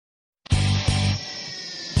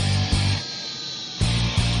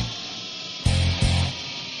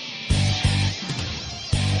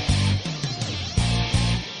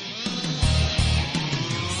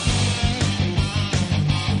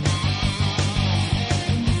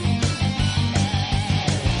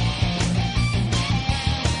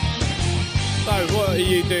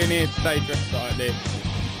you doing here today dressed like this?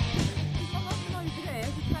 I'm not over there,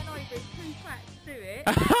 if you can over, it's too fat to do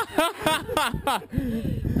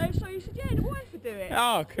it. So you said, yeah, the wife would do it.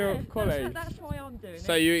 Oh, cool, Yeah, quality. That's why I'm doing it.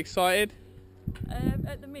 So you excited?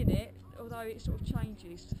 At the minute, although it sort of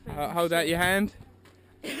changes. Hold out your hand.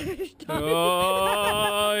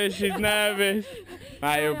 Oh, she's nervous.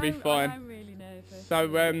 Mate, you'll be fine. I'm really nervous.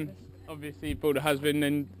 So, obviously you brought a husband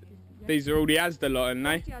and these are all the Asda lot, aren't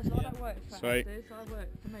they? Yeah, I don't work for Sweet. Asda, so I work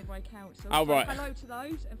for Medway Council. Oh, right. So hello to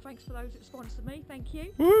those, and thanks for those that sponsored me. Thank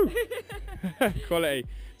you. Woo! Quality.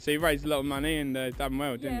 So you raised a lot of money and done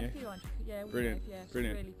well, didn't you? Yeah, a few hundred. Yeah, we Brilliant, have, yeah, so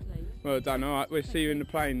brilliant. really pleased. Well done. All right, we'll see you in the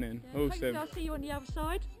plane then. Yeah, Awesome. I'll see you on the other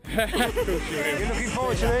side. Of course you will. You looking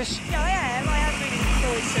forward to this? Yeah, I am. I am really looking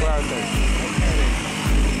forward to it. Well done.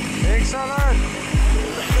 Excellent.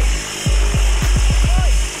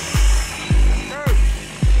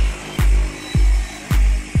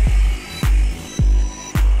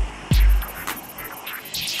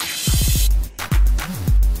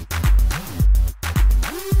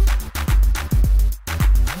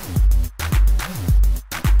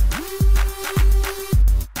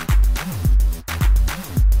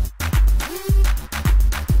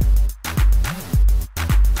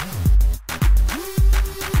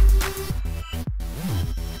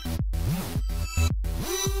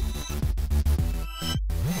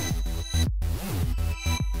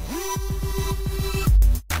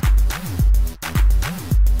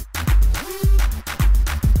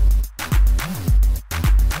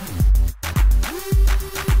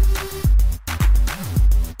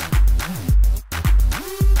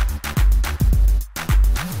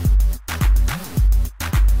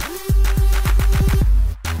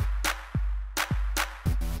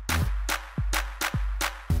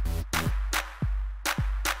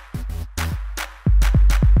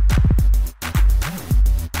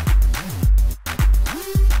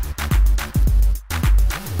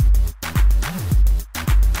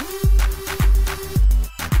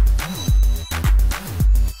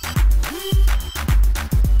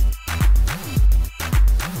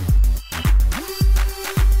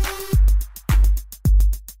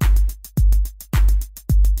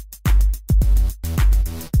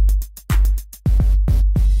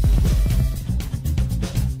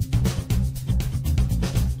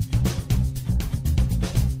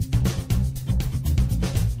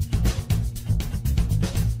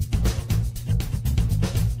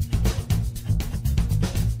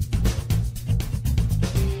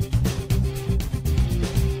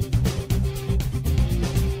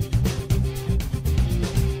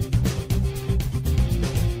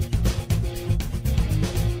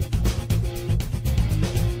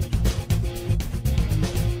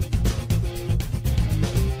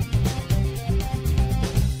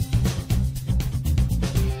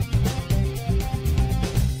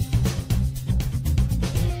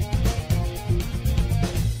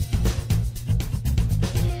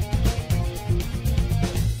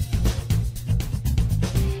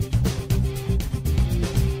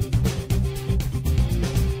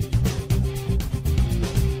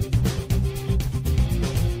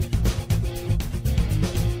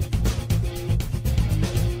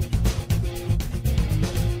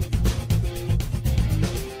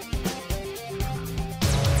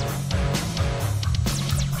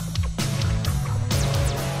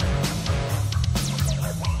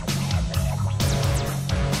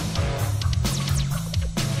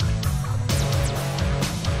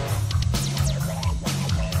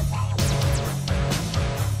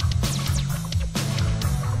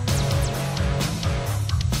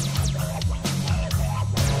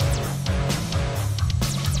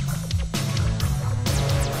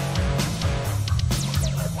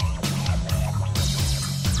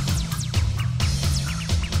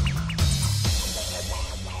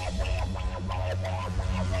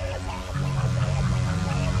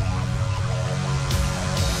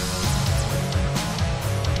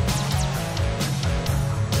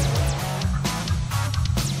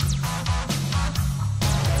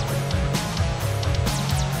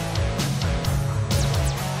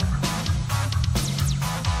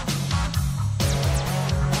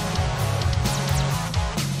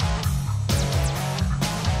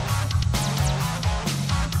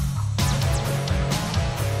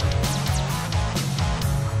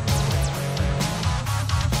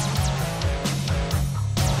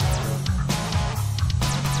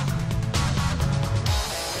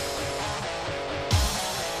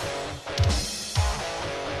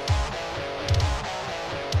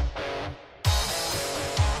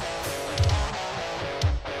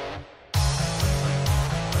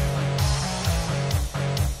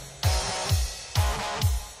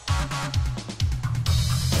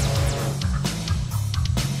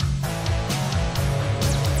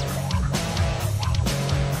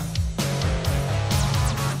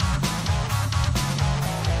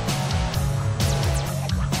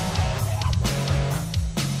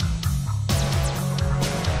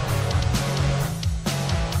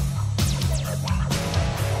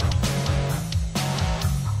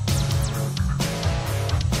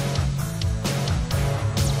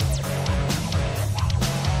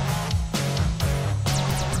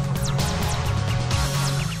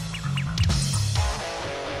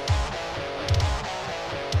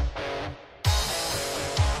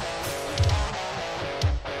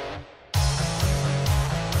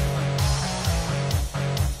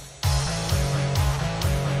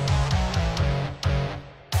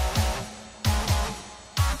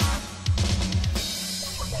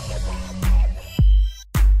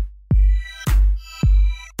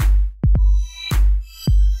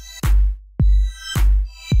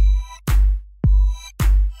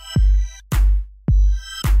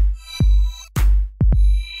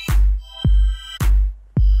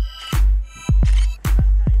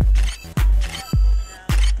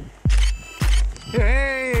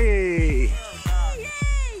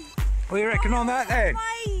 taken on that then?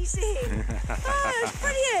 Amazing! Oh, it was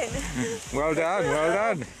brilliant! Well done, well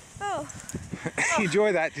done. Oh. You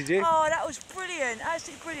enjoy that, did you? Oh, that was brilliant,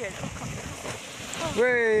 absolutely brilliant.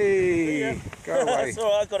 Whee! Go away. That's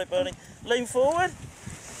alright, I got it, Bernie. Lean forward.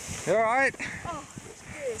 You alright? Oh,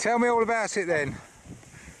 Tell me all about it then.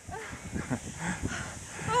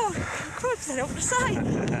 oh, Christ, I don't know what to say.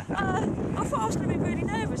 I thought I was going to be really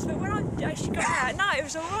nervous, but when I actually got out, no, it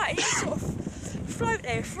was alright. It just sort of float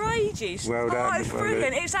there for ages. Well done. Oh, it was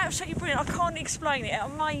brilliant. It was absolutely brilliant. I can't explain it.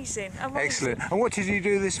 Amazing. Excellent. And what did you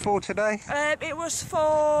do this for today? It was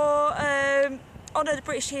for honour the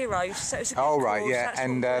British heroes. So it was a good Oh, right, cause. yeah. That's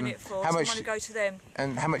And what we're doing it for. how So much? I'm going to go to them.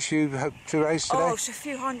 And how much you hope to raise today? Oh, it's a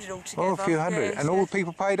few hundred altogether. Oh, a few hundred. Yeah, and all the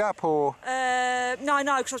people paid up, or? No,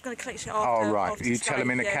 because I was going to collect it after. Oh, right. After You today, tell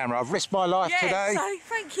them in the yeah. camera. I've risked my life today. So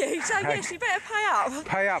thank you. So yes, you better pay up.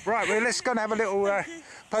 Pay up. Right, well, let's go and have a little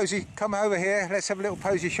posy. Come over here. Let's have a little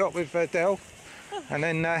posy shot with Del. And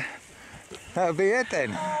then that'll be it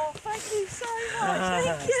then. Oh, thank you so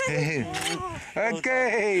much. Thank you.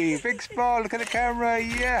 Okay, big smile, look at the camera,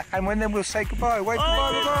 yeah. And when then we'll say goodbye. Wave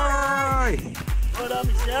goodbye, bye. Well done,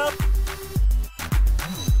 Michelle.